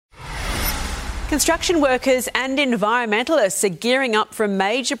Construction workers and environmentalists are gearing up for a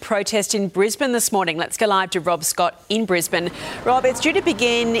major protest in Brisbane this morning. Let's go live to Rob Scott in Brisbane. Rob, it's due to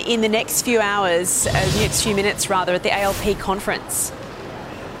begin in the next few minutes at the ALP conference.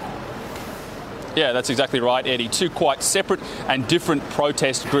 Yeah, that's exactly right, Eddie. Two quite separate and different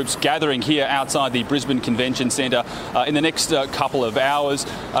protest groups gathering here outside the Brisbane Convention Centre in the next couple of hours,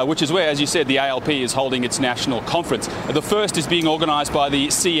 which is where, as you said, the ALP is holding its national conference. The first is being organised by the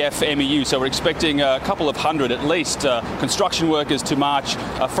CFMEU, so we're expecting a couple of hundred at least construction workers to march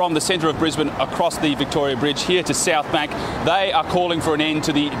from the centre of Brisbane across the Victoria Bridge here to South Bank. They are calling for an end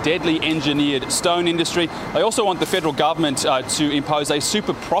to the deadly engineered stone industry. They also want the federal government to impose a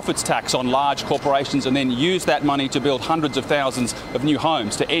super profits tax on large corporations and then use that money to build hundreds of thousands of new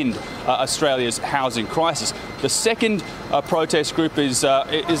homes to end Australia's housing crisis. The second protest group is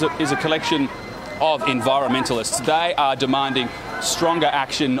a collection of environmentalists. They are demanding stronger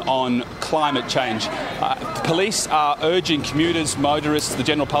action on climate change. Police are urging commuters, motorists, the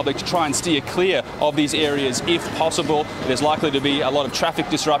general public to try and steer clear of these areas if possible. There's likely to be a lot of traffic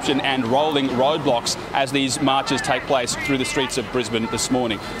disruption and rolling roadblocks as these marches take place through the streets of Brisbane this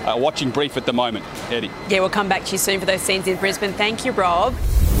morning. Watching brief at the moment. Eddie. Yeah, we'll come back to you soon for those scenes in Brisbane. Thank you, Rob.